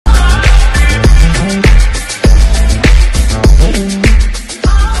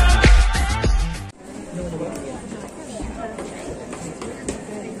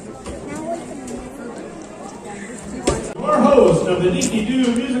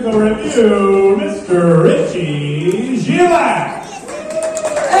musical review, Mr. Richie Gillette.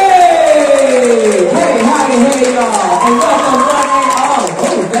 Hey! Hey, howdy, hey, y'all. And welcome one and all.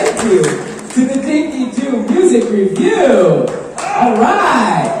 Oh, thank you. To the Dinky Doo Music Review. All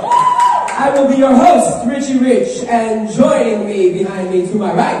right. I will be your host, Richie Rich, and joining me behind me to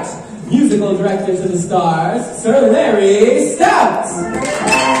my right, musical director to the stars, Sir Larry Stout.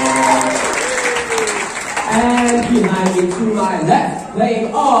 And behind me to my left,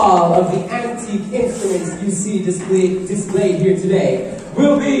 playing all of the antique instruments you see displayed here today,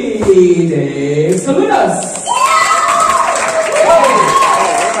 will be Dave Saludos.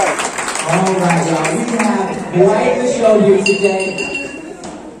 All right, y'all, we have quite the show here today.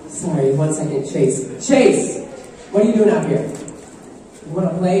 Sorry, 1 second, Chase. Chase, what are you doing out here? You want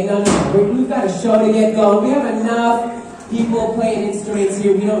to play? No, we've got a show to get going. We have enough people playing instruments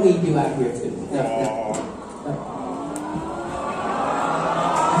here. We don't need you out here, too. No.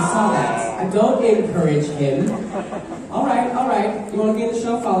 I saw that. Don't encourage him. All right. You want to be in the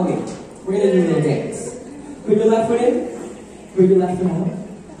show? Follow me. We're going to do a little dance. Put your left foot in. Put your left foot out.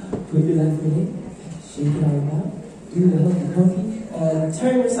 Put your left foot in. Shake it all out. Do the hokey-pokey. And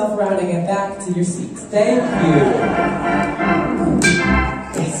turn yourself around and get back to your seats. Thank you.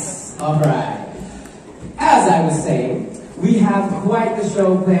 Yes. All right. As I was saying, we have quite the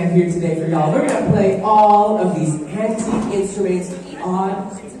show planned here today for y'all. We're going to play all of these antique instruments,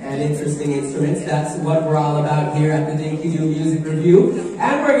 odd and interesting instruments. That's what we're all about here at the Dinky Doo Music Review.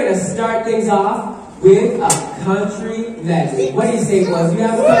 And we're going to start things off with a country medley. What do you say, boys? You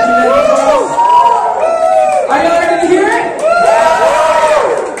have a country medley for us? Are y'all ready to hear it?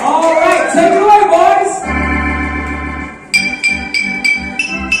 All right, take it away, boys.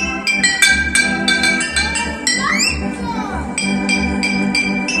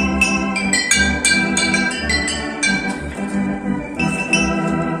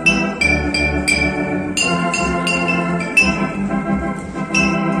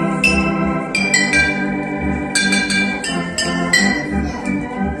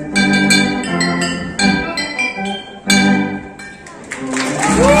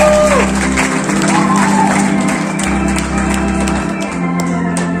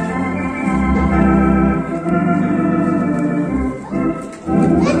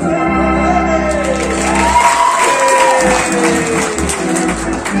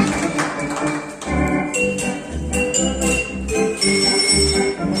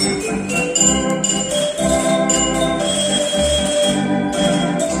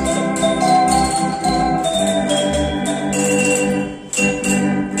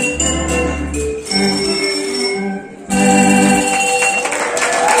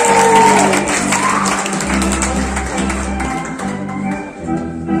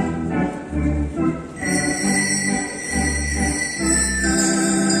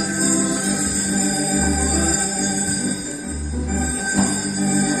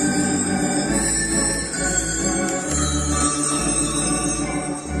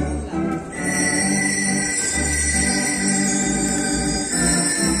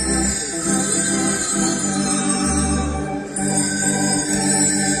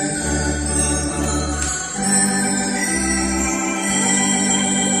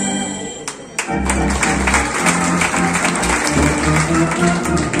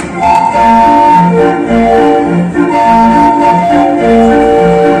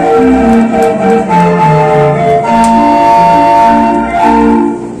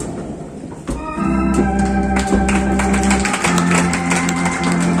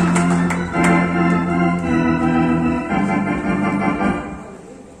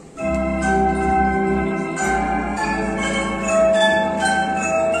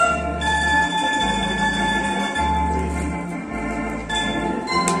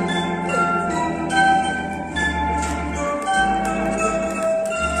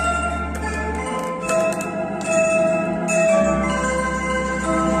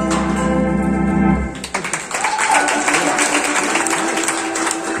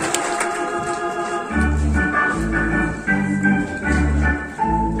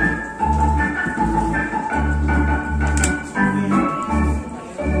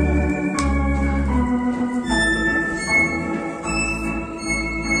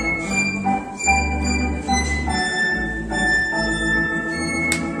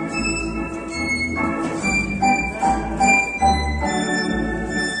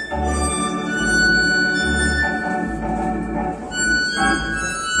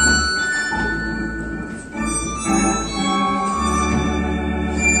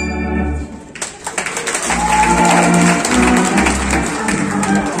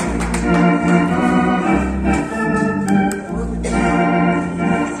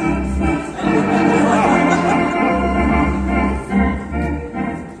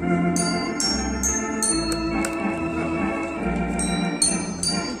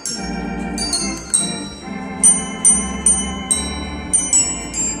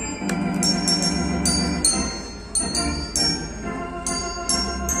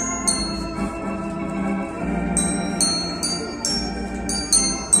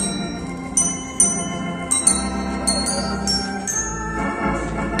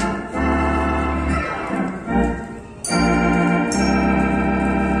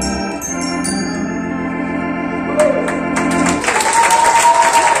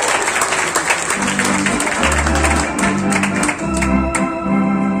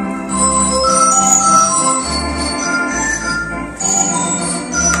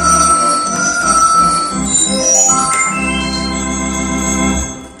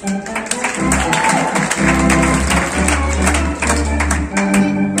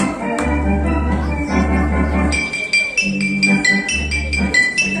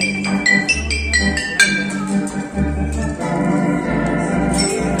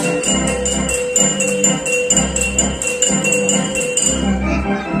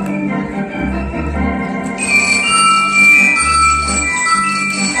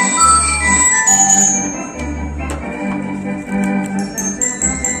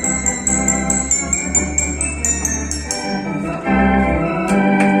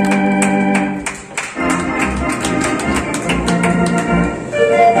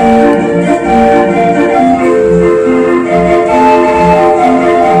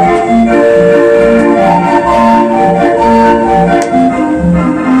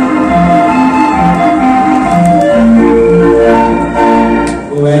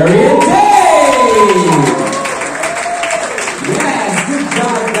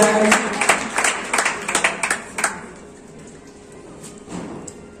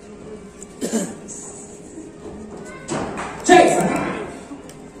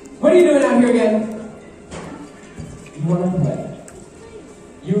 What are you doing out here again? You want to play.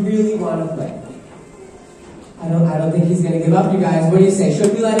 You really want to play. I don't think he's going to give up, you guys. What do you say?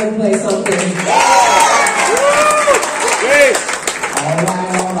 Should we let him play something? Great.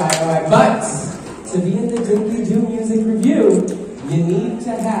 All right. But to be in the Doobly Doo Music Review, you need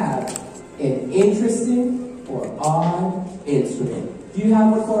to have an interesting or odd instrument. Do you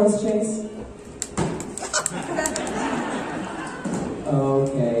have one for us, Chase?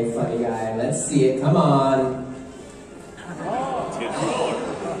 Okay, funny guy. Let's see it. Come on.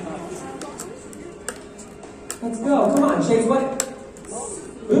 Let's go. Come on, Chase. What?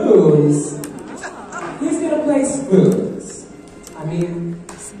 Spoons? He's gonna play spoons. I mean,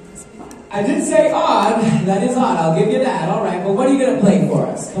 I did say odd. That is odd. I'll give you that. All right. But what are you gonna play for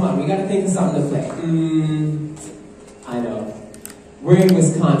us? Come on. We gotta think of something to play. I know. We're in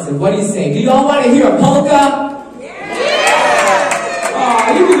Wisconsin. What do you say? Do y'all want to hear a polka? Yeah!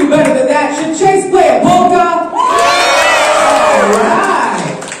 Oh, you can do better than that. Should Chase play a polka? Yeah! All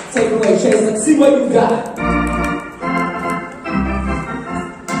right. Take it away, Chase. Let's see what you got.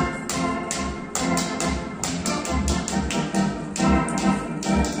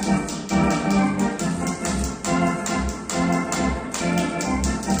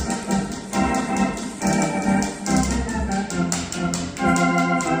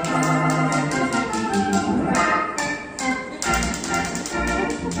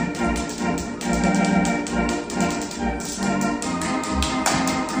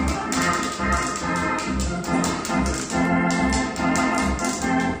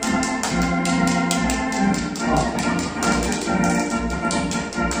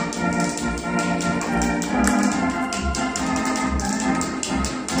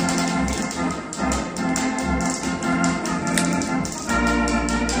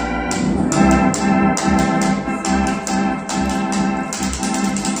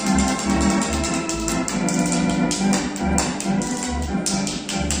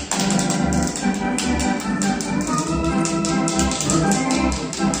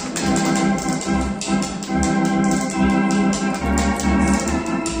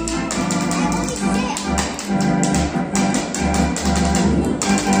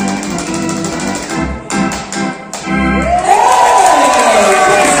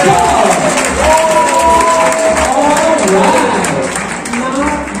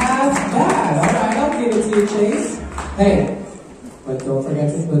 Hey, but don't forget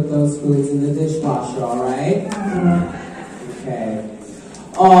to put those spoons in the dishwasher, alright? Okay.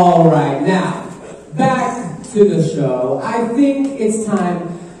 Alright, now, back to the show. I think it's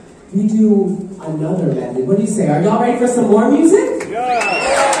time we do another medley. What do you say? Are y'all ready for some more music? Yeah.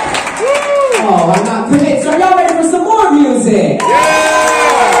 Oh, I'm not convinced. Are y'all ready for some more music?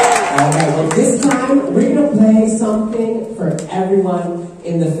 Yeah. Alright, well this time we're going to play something for everyone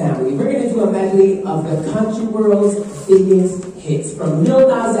in the family. We're going to do a medley of the country world's biggest hits, from Lil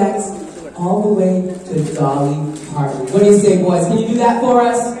Nas X all the way to Dolly Parton. What do you say, boys? Can you do that for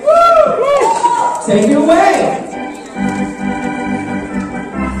us? Woo! Take it away!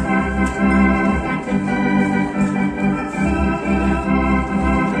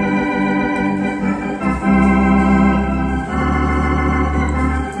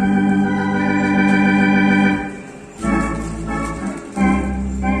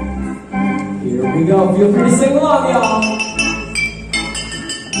 Here we go. Feel free to sing along, y'all.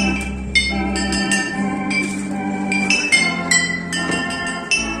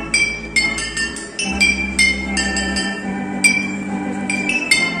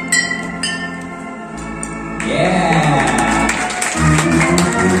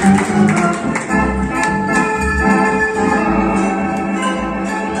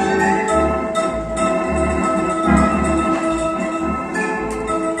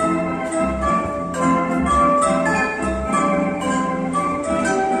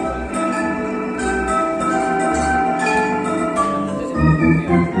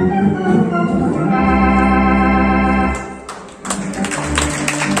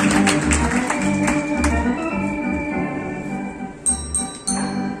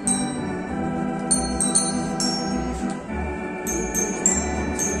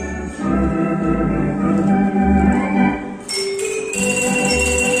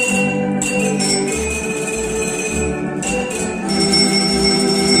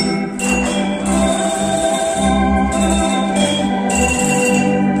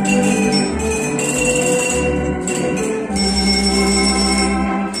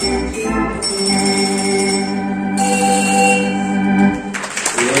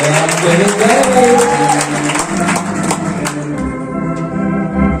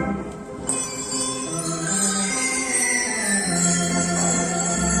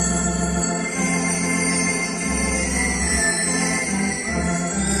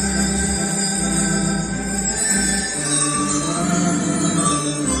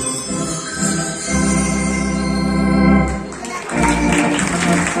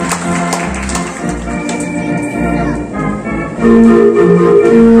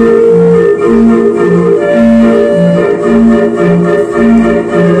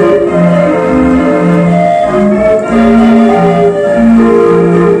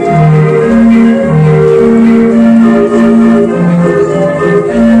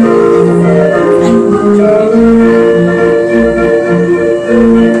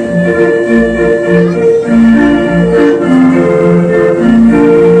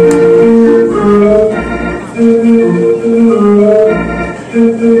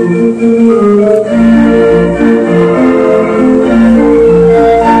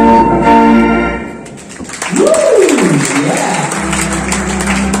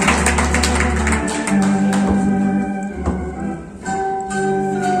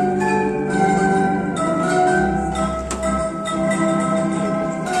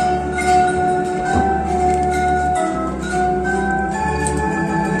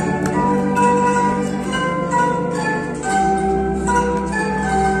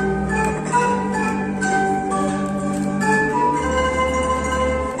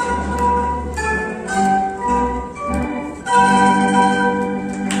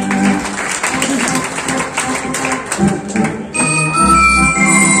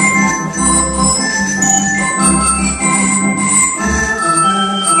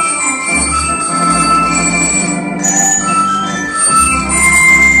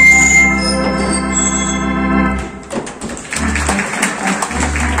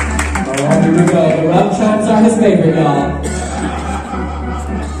 favorite, y'all.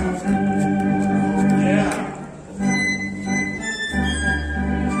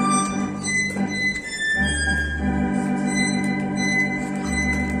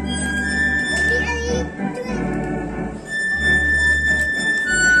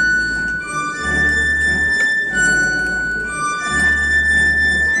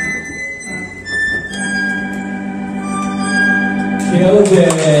 Killed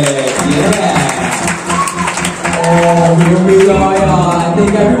it, yeah. Oh, here we go, y'all. I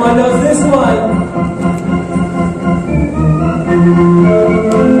think everyone knows this one.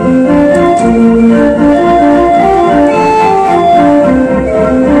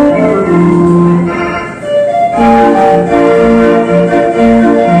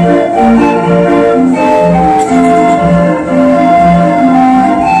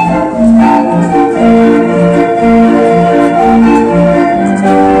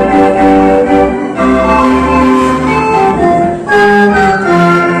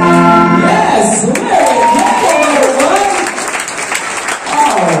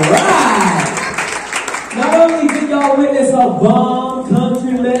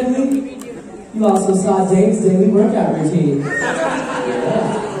 You also saw Dave's daily workout routine.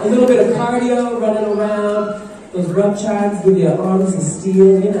 Yeah. A little bit of cardio, running around. Those rough chimes give you arms of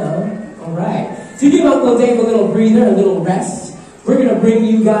steel, you know. All right. To give Uncle Dave a little breather, a little rest, we're going to bring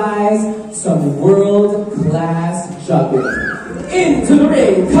you guys some world-class juggling. Into the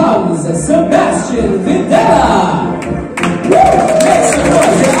ring comes Sebastian Videla. Woo! Make some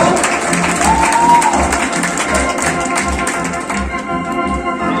noise, y'all.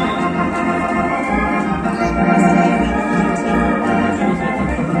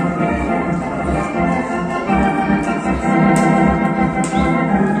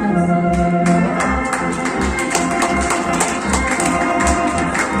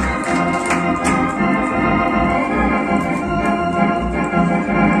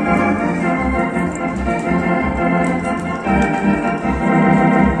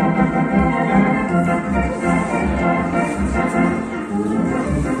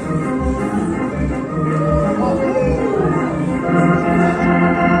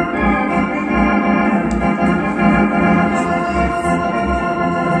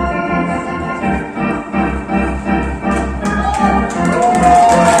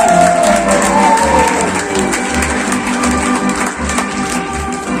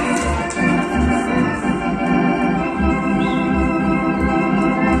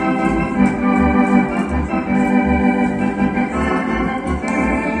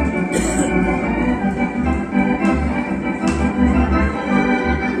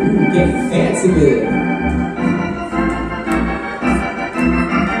 Get fancy with it.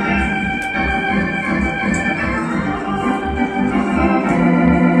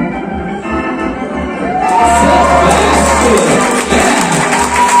 Sebastian, yeah.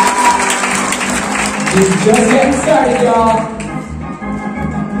 He's just getting started, y'all.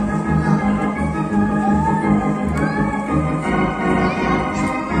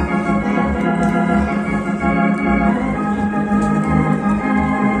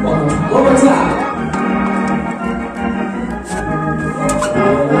 One more time.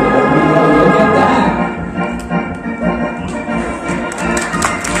 Oh, look at that.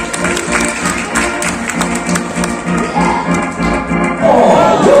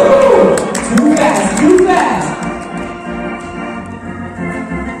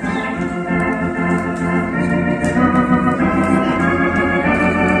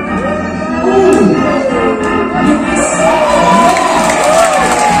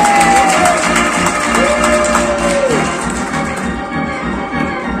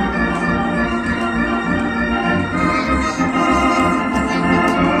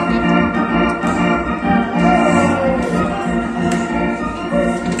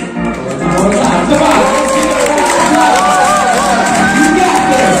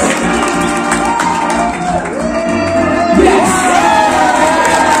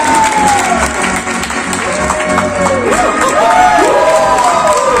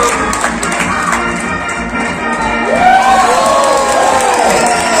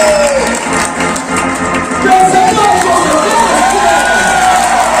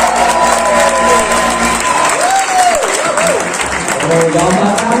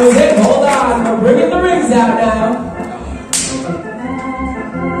 That was it. Hold on. We're bringing the rings out now.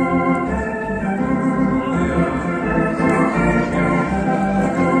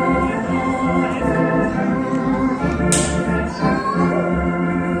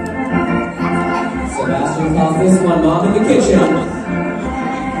 Sebastian calls this one Mom in the Kitchen.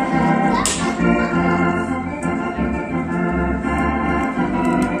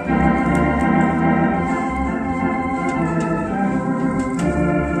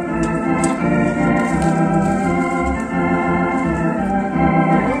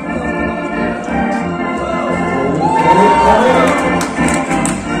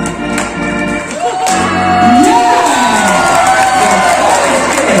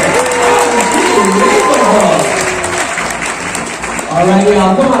 All right,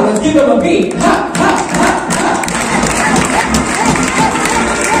 y'all, come on, let's give them a beat. Ha, ha, ha, ha.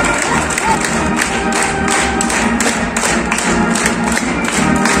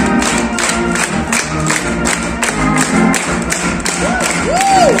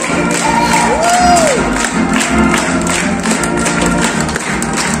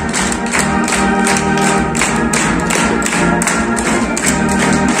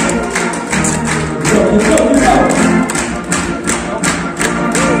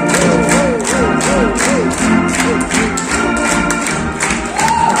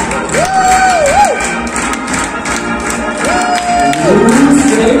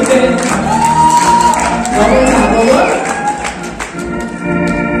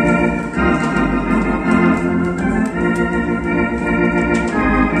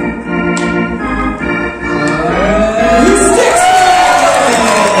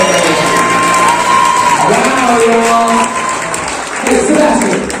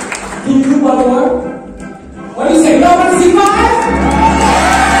 Can you do one more? What do you say? You don't want to see five?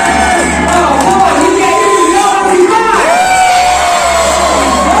 Oh, come on, he can't hear you. You don't want to see five?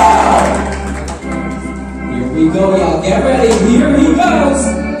 Oh. Here we go, y'all. Get ready. Here he goes.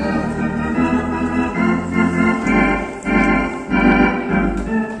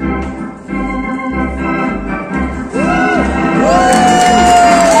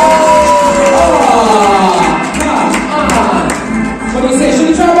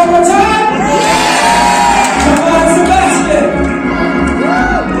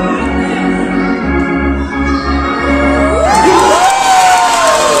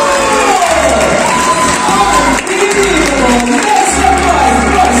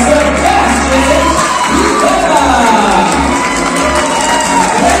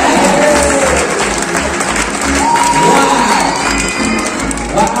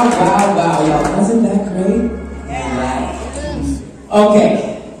 Wow, y'all. Wasn't that great? Yeah. Okay.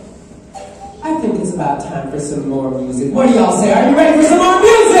 I think it's about time for some more music. What do y'all say? Are you ready for some more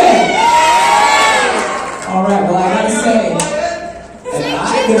music? Alright, well, I gotta say, and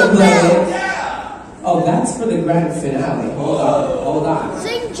I'm gonna play it. Oh, that's for the grand finale. Hold on.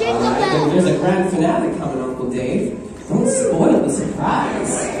 Sing Jingle Bells. There's a grand finale coming, Uncle Dave. Don't spoil the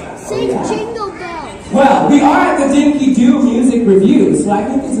surprise. Sing Jingle Bells. Well, we are at the Dinky Doo Music Review, so I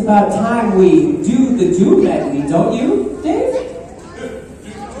think it's about time we do the Doo medley, don't you, Dave?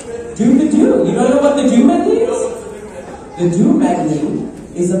 Do the Doo. You don't know what the Doo medley is? The Doo medley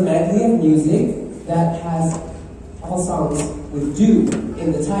is a medley of music that has all songs with Doo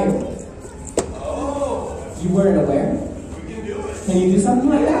in the title. You weren't aware? We can do it. Can you do something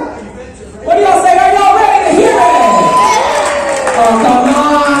like that? What do y'all say? Are y'all ready to hear it? Oh, come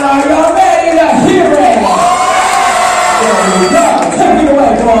on. Are y'all ready to hear it? There we go. Take it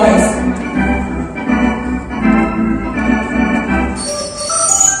away, boys.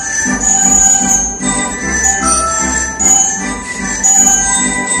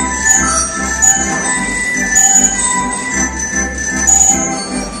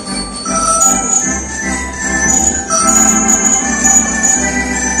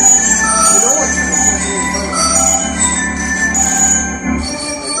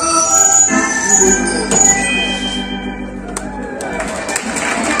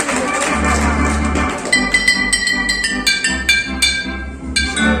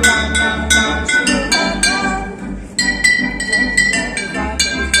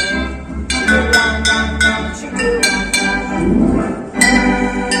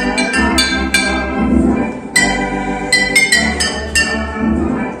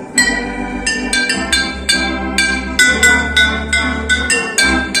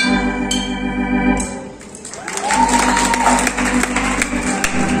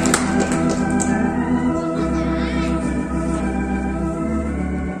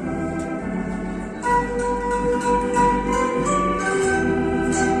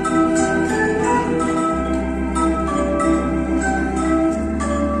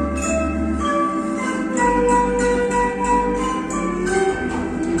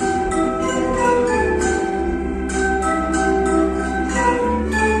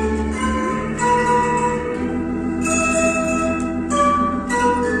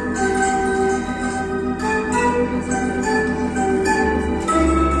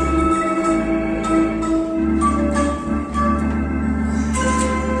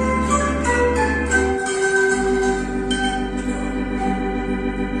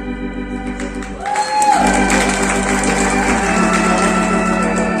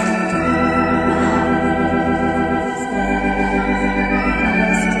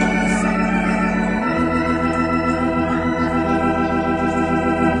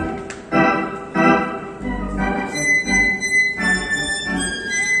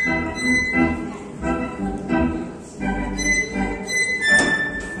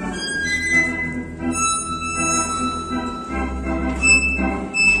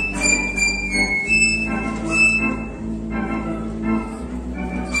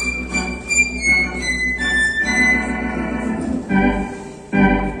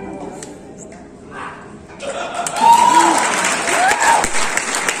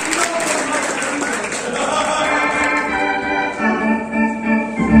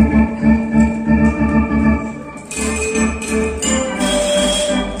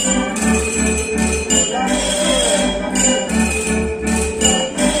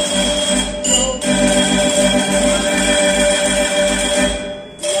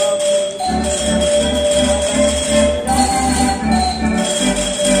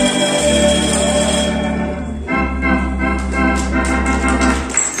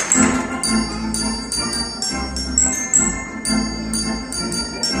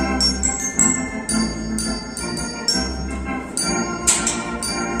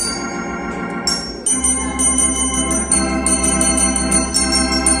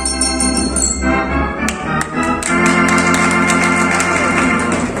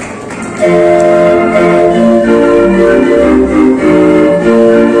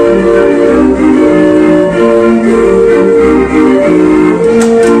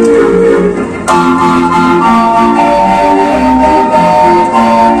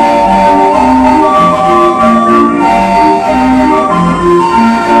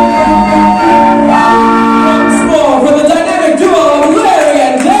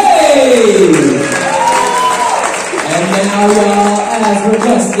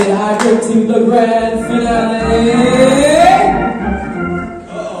 to the grand finale.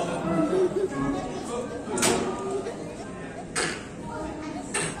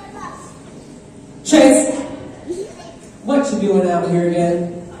 Chase, what you doing out here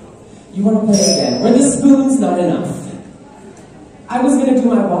again? You want to play again? Were the spoons not enough? I was going to do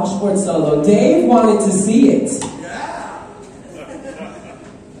my washboard solo. Dave wanted to see it. Yeah.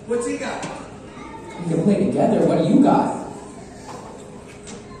 What's he got? We can play together. What do you got?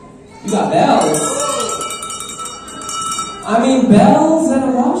 You got bells. I mean, bells and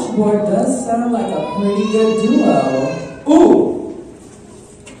a washboard does sound like a pretty good duo. Ooh!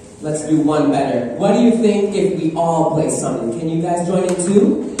 Let's do one better. What do you think if we all play something? Can you guys join in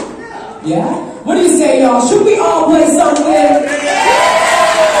too? Yeah? What do you say, y'all? Should we all play something?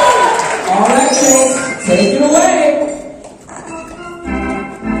 All right, Chase, take it away.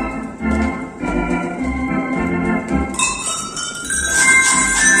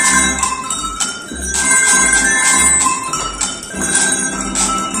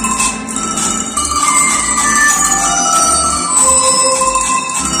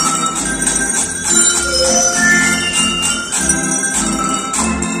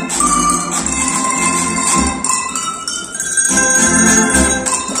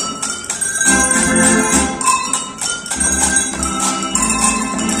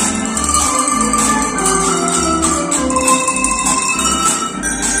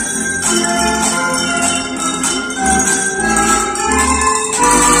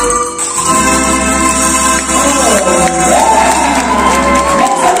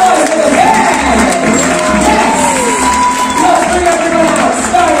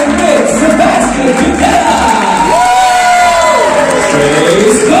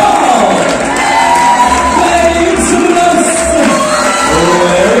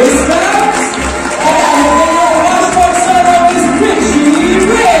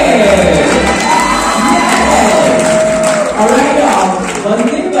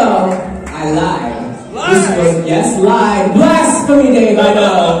 Lied. Blasphemy, Dave, I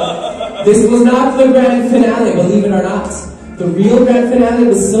know. This was not the grand finale, believe it or not. The real grand finale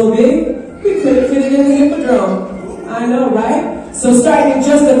was so big, we couldn't fit it in the hippodrome. I know, right? So starting in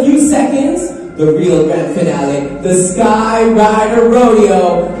just a few seconds, the real grand finale, the Sky Rider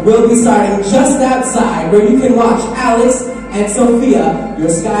Rodeo, will be starting just outside, where you can watch Alex and Sophia, your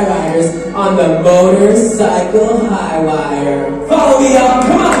Sky Riders, on the motorcycle high wire. Follow me, y'all,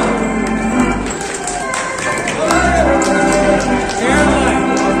 come on!